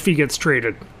Deebo if he gets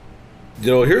traded.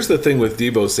 You know, here's the thing with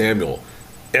Deebo Samuel.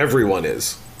 Everyone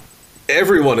is.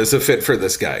 Everyone is a fit for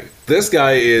this guy. This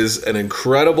guy is an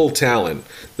incredible talent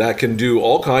that can do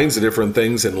all kinds of different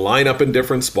things and line up in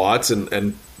different spots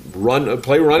and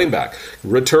play running back,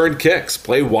 return kicks,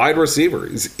 play wide receiver.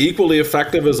 He's equally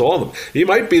effective as all of them. He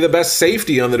might be the best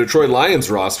safety on the Detroit Lions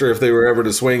roster if they were ever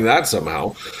to swing that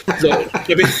somehow. So, I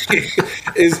mean,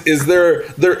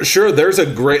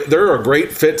 there are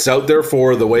great fits out there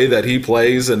for the way that he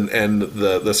plays and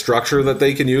the structure that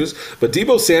they can use. But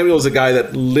Deebo Samuel is a guy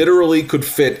that literally could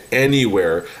fit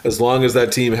anywhere as long as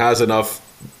that team has enough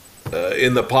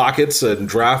in the pockets and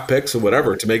draft picks and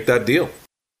whatever to make that deal.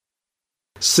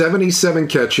 77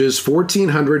 catches,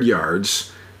 1,400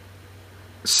 yards,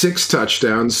 6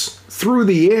 touchdowns through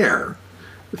the air.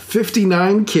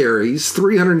 59 carries,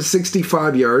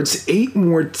 365 yards, 8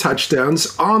 more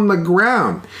touchdowns on the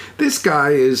ground. This guy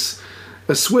is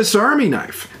a Swiss Army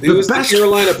knife. He was the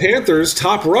Carolina Panthers'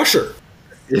 top rusher.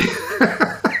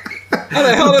 How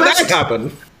the hell did that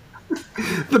happen?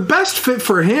 The best fit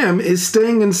for him is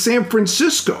staying in San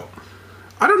Francisco.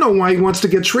 I don't know why he wants to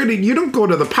get traded. You don't go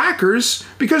to the Packers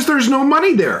because there's no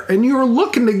money there, and you're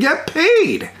looking to get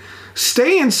paid.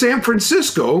 Stay in San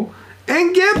Francisco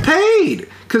and get paid,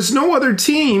 because no other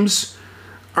teams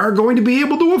are going to be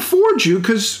able to afford you,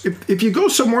 because if you go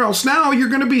somewhere else now, you're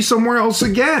going to be somewhere else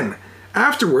again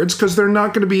afterwards, because they're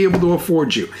not going to be able to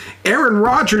afford you. Aaron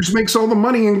Rodgers makes all the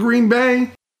money in Green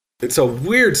Bay. It's a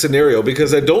weird scenario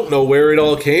because I don't know where it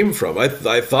all came from. I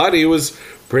thought he was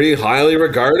pretty highly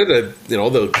regarded.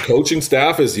 The coaching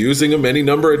staff is using him any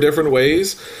number of different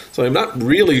ways. So I'm not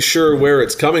really sure where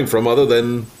it's coming from other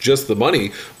than just the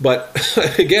money. But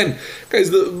again,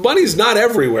 guys, the money's not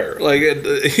everywhere. Like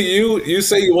you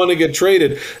say you want to get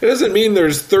traded. It doesn't mean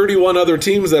there's 31 other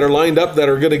teams that are lined up that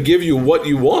are going to give you what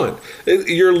you want.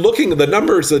 You're looking at the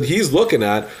numbers that he's looking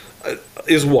at.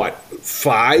 Is what,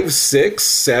 5, 6,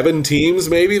 7 teams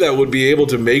maybe that would be able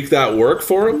to make that work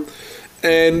for him?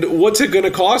 And what's it going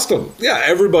to cost him? Yeah,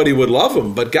 everybody would love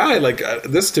him, but guy,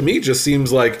 this to me just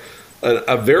seems like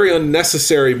a very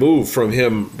unnecessary move from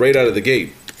him right out of the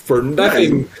gate for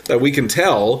nothing that we can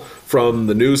tell from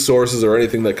the news sources or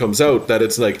anything that comes out, that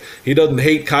it's like he doesn't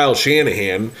hate Kyle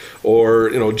Shanahan, or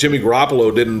Jimmy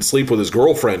Garoppolo didn't sleep with his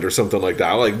girlfriend or something like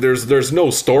that. Like there's no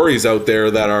stories out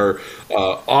there that are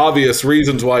obvious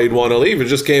reasons why he'd want to leave. It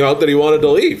just came out that he wanted to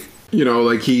leave.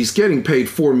 He's getting paid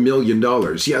 $4 million.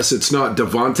 Yes, it's not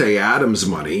Devontae Adams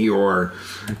money or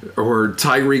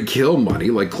Tyreek Hill money,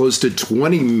 like close to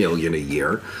 $20 million a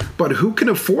year. But who can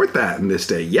afford that in this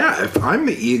day? Yeah, if I'm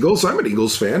the Eagles, I'm an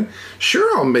Eagles fan.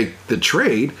 Sure, I'll make the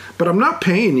trade, but I'm not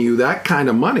paying you that kind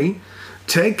of money.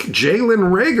 Take Jalen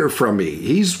Reagor from me.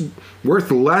 He's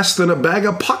worth less than a bag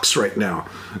of pucks right now.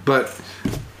 But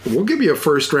we'll give you a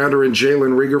first rounder in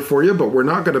Jalen Reagor for you, but we're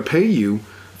not going to pay you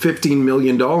 $15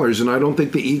 million, and I don't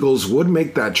think the Eagles would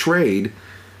make that trade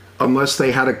unless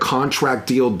they had a contract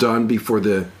deal done before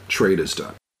the trade is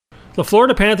done. The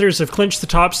Florida Panthers have clinched the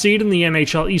top seed in the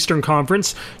NHL Eastern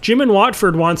Conference. Jim in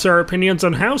Watford wants our opinions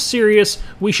on how serious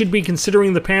we should be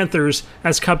considering the Panthers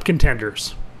as cup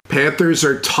contenders. Panthers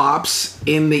are tops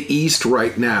in the East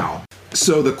right now.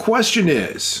 So the question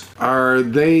is, are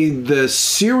they the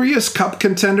serious cup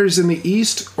contenders in the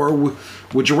East, or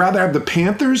would you rather have the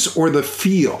Panthers or the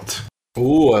Field?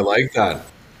 Ooh, I like that.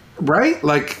 Right?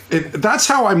 That's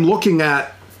how I'm looking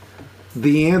at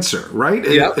the answer, right?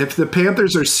 Yep. If the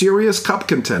Panthers are serious cup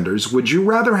contenders, would you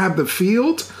rather have the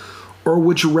Field or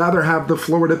would you rather have the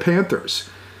Florida Panthers?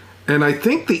 And I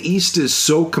think the East is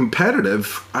so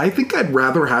competitive, I think I'd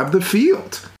rather have the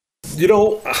Field.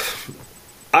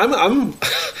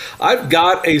 I've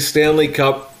got a Stanley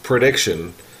Cup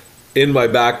prediction in my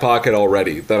back pocket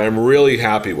already that I'm really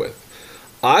happy with.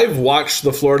 I've watched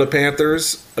the Florida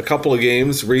Panthers a couple of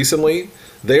games recently.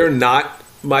 They are not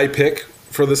my pick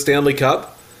for the Stanley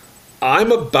Cup.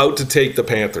 I'm about to take the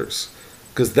Panthers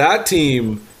because that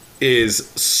team is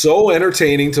so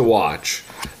entertaining to watch.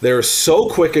 They're so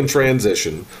quick in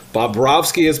transition.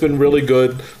 Bobrovsky has been really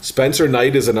good. Spencer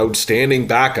Knight is an outstanding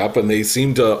backup, and they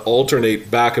seem to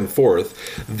alternate back and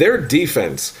forth. Their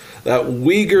defense, that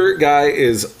Uyghur guy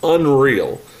is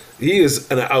unreal. He is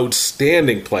an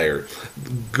outstanding player.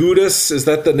 Gudas, is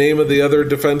that the name of the other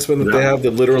defenseman that they have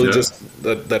that literally just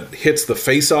that hits the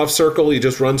face-off circle? He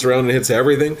just runs around and hits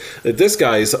everything. This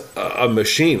guy is a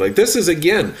machine. This is,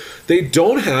 again, they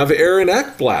don't have Aaron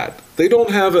Ekblad. They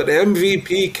don't have an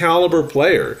MVP caliber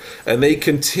player, and they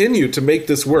continue to make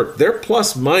this work. Their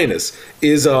plus-minus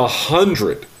is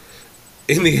 100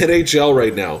 in the NHL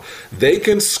right now. They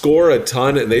can score a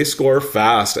ton, and they score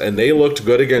fast, and they looked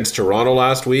good against Toronto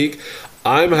last week.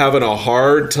 I'm having a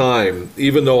hard time,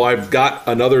 even though I've got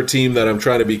another team that I'm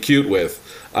trying to be cute with,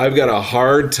 I've got a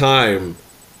hard time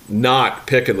not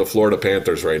picking the Florida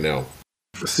Panthers right now.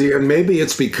 See, and maybe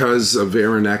it's because of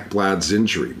Aaron Ekblad's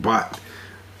injury, but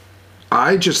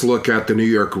I just look at the New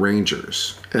York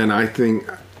Rangers, and I think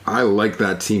I like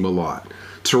that team a lot.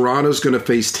 Toronto's going to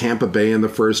face Tampa Bay in the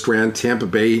first round. Tampa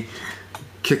Bay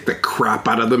kicked the crap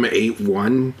out of them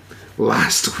 8-1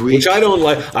 last week, which I don't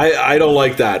like. I don't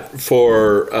like that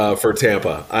for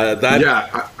Tampa.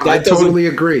 I totally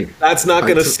agree. That's not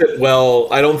going to sit well.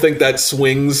 I don't think that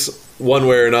swings one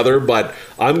way or another. But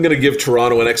I'm going to give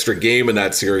Toronto an extra game in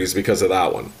that series because of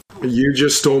that one. You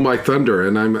just stole my thunder,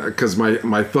 and because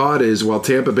my thought is, well,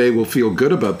 Tampa Bay will feel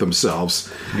good about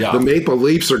themselves. Yeah. The Maple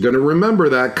Leafs are going to remember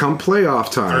that come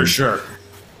playoff time. For sure.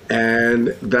 And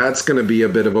that's going to be a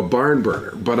bit of a barn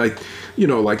burner. But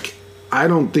I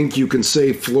don't think you can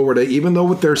say Florida, even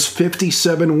though there's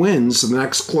 57 wins, the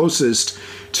next closest,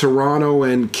 Toronto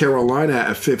and Carolina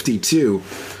at 52.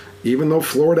 Even though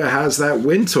Florida has that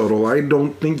win total, I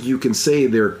don't think you can say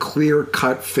they're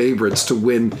clear-cut favorites to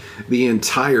win the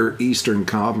entire Eastern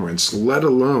Conference, let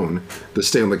alone the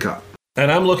Stanley Cup.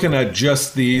 And I'm looking at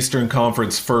just the Eastern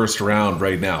Conference first round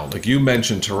right now. Like you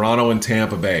mentioned, Toronto and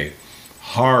Tampa Bay,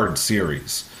 hard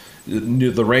series.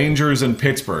 The Rangers and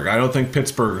Pittsburgh. I don't think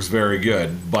Pittsburgh's very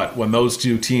good, but when those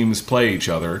two teams play each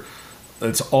other,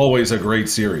 it's always a great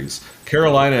series.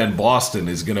 Carolina and Boston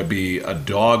is going to be a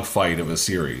dogfight of a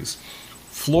series.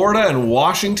 Florida and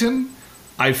Washington,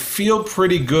 I feel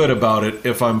pretty good about it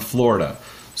if I'm Florida.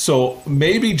 So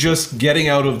maybe just getting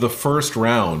out of the first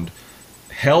round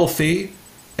healthy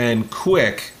and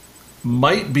quick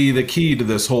might be the key to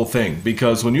this whole thing.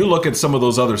 Because when you look at some of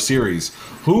those other series,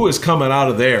 who is coming out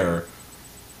of there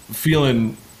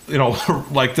feeling,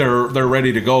 like they're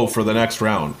ready to go for the next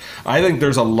round? I think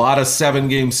there's a lot of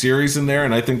 7-game series in there,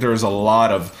 and I think there's a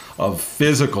lot of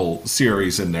physical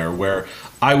series in there where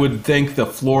I would think the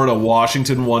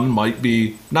Florida-Washington one might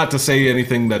be, not to say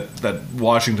anything that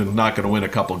Washington's not going to win a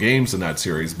couple games in that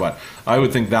series, but I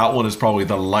would think that one is probably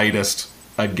the lightest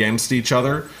against each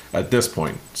other at this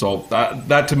point. So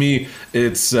that to me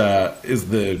is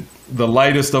the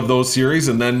lightest of those series,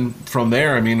 and then from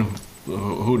there,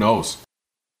 who knows?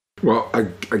 Well,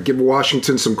 I give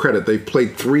Washington some credit. They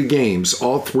played 3 games.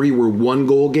 All 3 were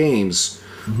 1-goal games.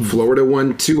 Mm-hmm. Florida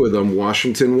won 2 of them.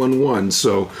 Washington won 1.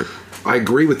 So I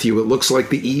agree with you. It looks like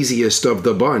the easiest of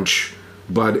the bunch,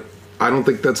 but I don't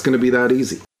think that's going to be that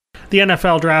easy. The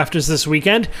NFL draft is this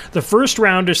weekend. The first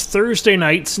round is Thursday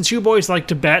night. Since you boys like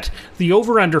to bet, the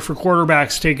over-under for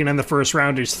quarterbacks taken in the first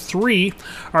round is 3.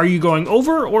 Are you going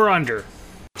over or under?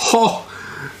 Oh,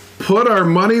 put our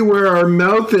money where our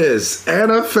mouth is.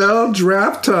 NFL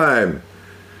draft time.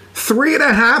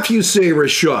 3.5, you say,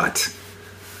 Rashad.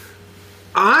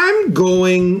 I'm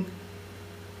going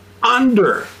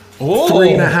under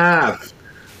 3.5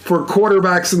 for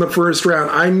quarterbacks in the first round.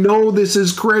 I know this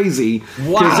is crazy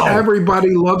because everybody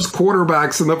loves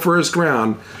quarterbacks in the first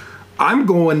round. I'm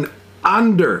going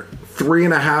under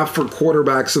 3.5 for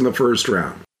quarterbacks in the first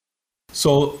round.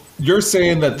 So you're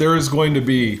saying that there is going to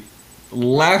be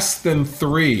less than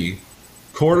 3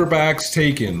 quarterbacks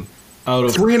taken out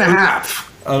of 3.5.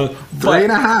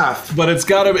 3.5. But it's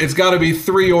got to be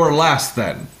 3 or less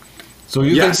then. So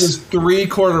you think there's 3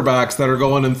 quarterbacks that are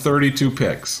going in 32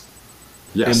 picks?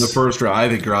 Yes. In the first round. I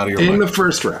think you're out of your mind. In the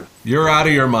first round. You're out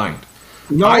of your mind.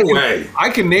 No way. I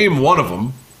can name one of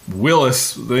them.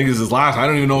 Willis, I think is his last. I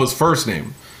don't even know his first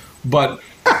name. But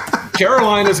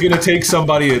Carolina's going to take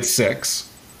somebody at 6.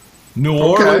 New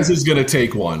Orleans is going to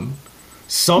take one.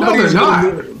 Somebody's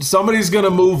going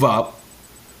to move up.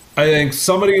 I think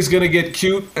somebody's going to get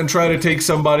cute and try to take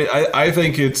somebody. I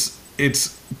think it's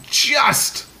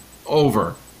just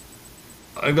over.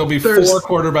 I think there'll be 4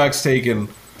 quarterbacks taken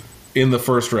in the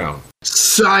first round.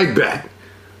 Side bet.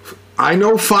 I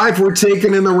know 5 were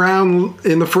taken in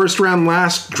the first round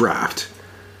last draft.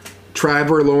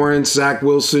 Trevor Lawrence, Zach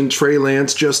Wilson, Trey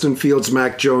Lance, Justin Fields,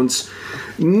 Mac Jones.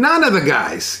 None of the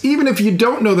guys, even if you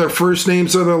don't know their first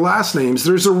names or their last names,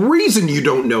 there's a reason you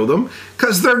don't know them,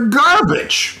 because they're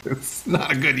garbage. It's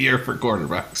not a good year for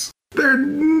quarterbacks. There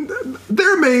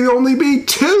may only be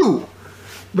 2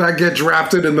 that get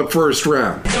drafted in the first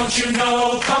round. Don't you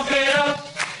know, pump it up.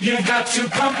 You got to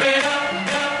pump it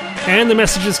up. And the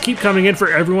messages keep coming in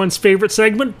for everyone's favorite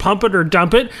segment, Pump It or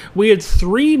Dump It. We had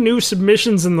 3 new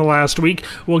submissions in the last week.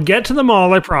 We'll get to them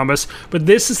all, I promise, but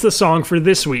this is the song for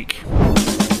this week.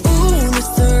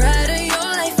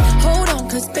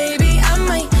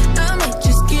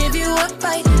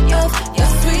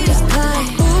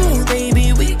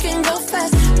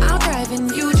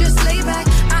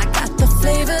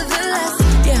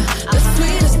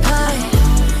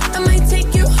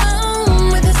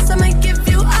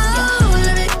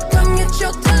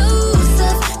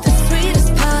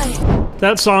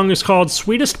 That song is called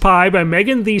Sweetest Pie by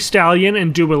Megan Thee Stallion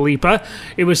and Dua Lipa.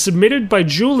 It was submitted by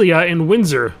Julia in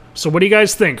Windsor. So what do you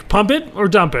guys think? Pump it or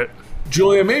dump it?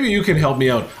 Julia, maybe you can help me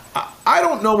out. I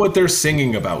don't know what they're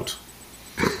singing about.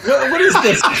 What is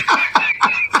this?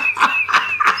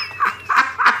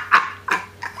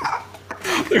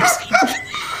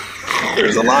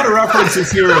 There's a lot of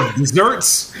references here of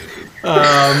desserts.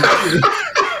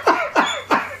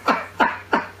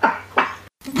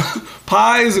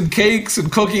 pies and cakes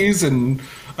and cookies, and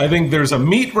I think there's a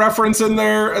meat reference in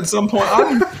there at some point.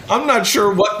 I'm not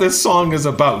sure what this song is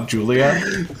about, Julia.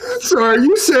 So are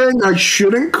you saying I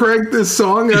shouldn't crank this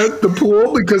song at the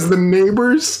pool because the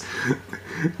neighbors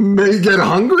may get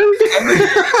hungry?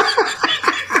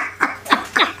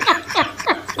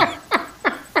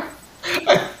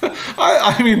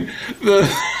 I mean, the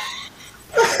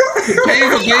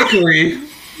Pava Bakery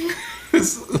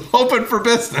is open for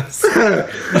business.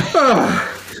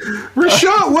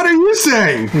 Rashad, what are you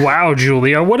saying? Wow,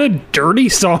 Julia, what a dirty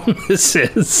song this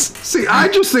is. See, I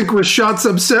just think Rashad's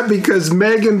upset because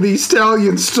Megan Thee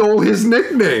Stallion stole his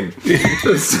nickname.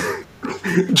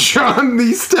 John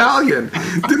the Stallion.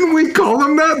 Didn't we call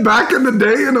him that back in the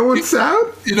day in Owen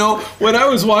Sound? You know, when I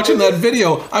was watching that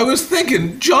video, I was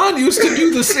thinking, John used to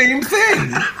do the same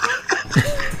thing.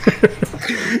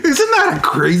 Isn't that a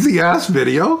crazy-ass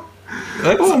video?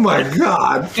 Oh my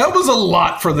God. That was a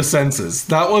lot for the senses.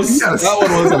 That one was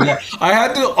a lot. I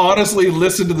had to honestly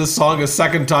listen to the song a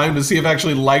second time to see if I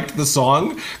actually liked the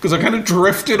song, because I kind of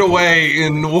drifted away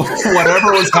in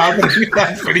whatever was happening in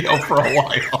that video for a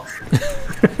while.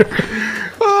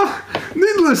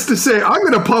 Needless to say, I'm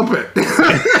going to pump it.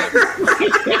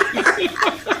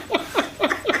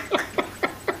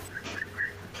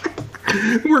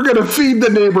 We're going to feed the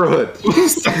neighborhood.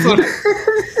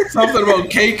 Something about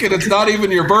cake and it's not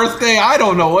even your birthday. I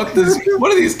don't know what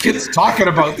are these kids talking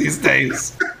about these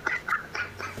days?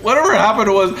 Whatever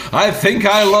happened was, I think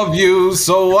I love you,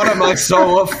 so what am I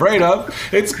so afraid of?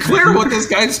 It's clear what this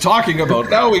guy's talking about.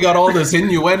 Now we got all this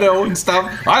innuendo and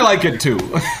stuff. I like it too.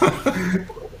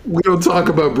 We don't talk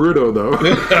about Bruno, though.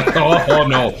 Oh,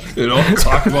 no. You don't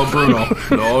talk about Bruno.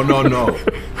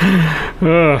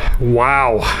 No.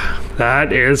 Wow.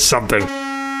 That is something.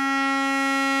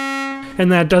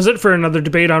 And that does it for another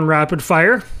debate on Rapid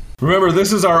Fire. Remember,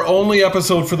 this is our only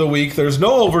episode for the week. There's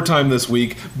no overtime this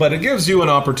week, but it gives you an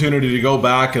opportunity to go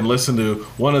back and listen to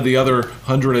one of the other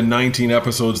 119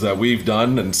 episodes that we've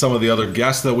done and some of the other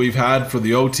guests that we've had for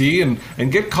the OT and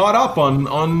get caught up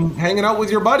on hanging out with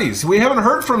your buddies. We haven't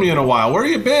heard from you in a while. Where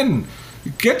you been?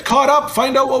 Get caught up.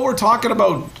 Find out what we're talking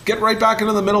about. Get right back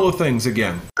into the middle of things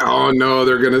again. Oh, no.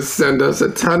 They're going to send us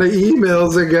a ton of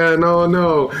emails again. Oh,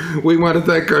 no. We want to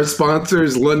thank our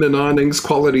sponsors, London Awnings,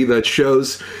 Quality That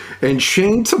Shows, and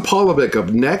Shane Topolovic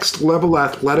of Next Level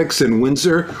Athletics in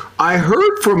Windsor. I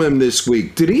heard from him this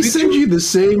week. Did he send you the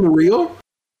same reel?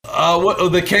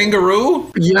 The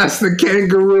kangaroo? Yes, the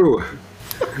kangaroo.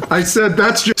 I said,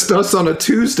 that's just us on a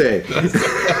Tuesday.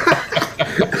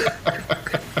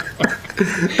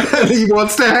 And he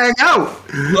wants to hang out.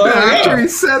 After he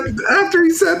said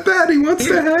that, he wants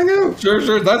to hang out.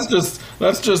 Sure. That's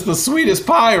just the sweetest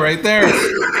pie right there.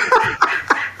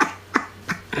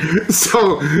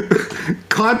 So,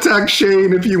 contact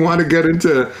Shane if you want to get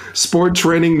into sport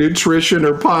training, nutrition,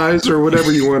 or pies, or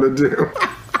whatever you want to do.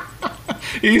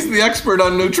 He's the expert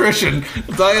on nutrition.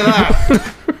 I'll tell you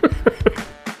that.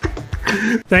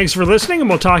 Thanks for listening, and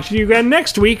we'll talk to you again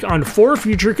next week on For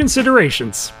Future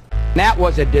Considerations. That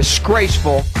was a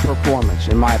disgraceful performance,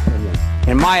 in my opinion.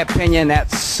 In my opinion,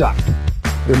 that sucked.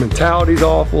 Their mentality's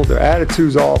awful. Their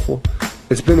attitude's awful.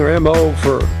 It's been their MO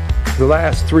for the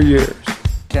last 3 years.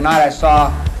 Tonight I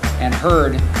saw and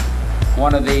heard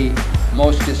one of the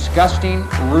most disgusting,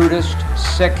 rudest,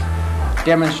 sick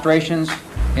demonstrations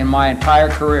in my entire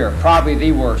career. Probably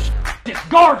the worst. It's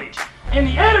garbage. And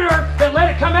the editor that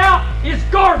let it come out is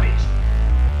garbage.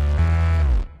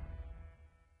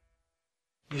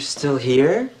 You're still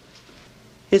here?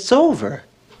 It's over.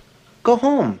 Go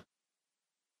home.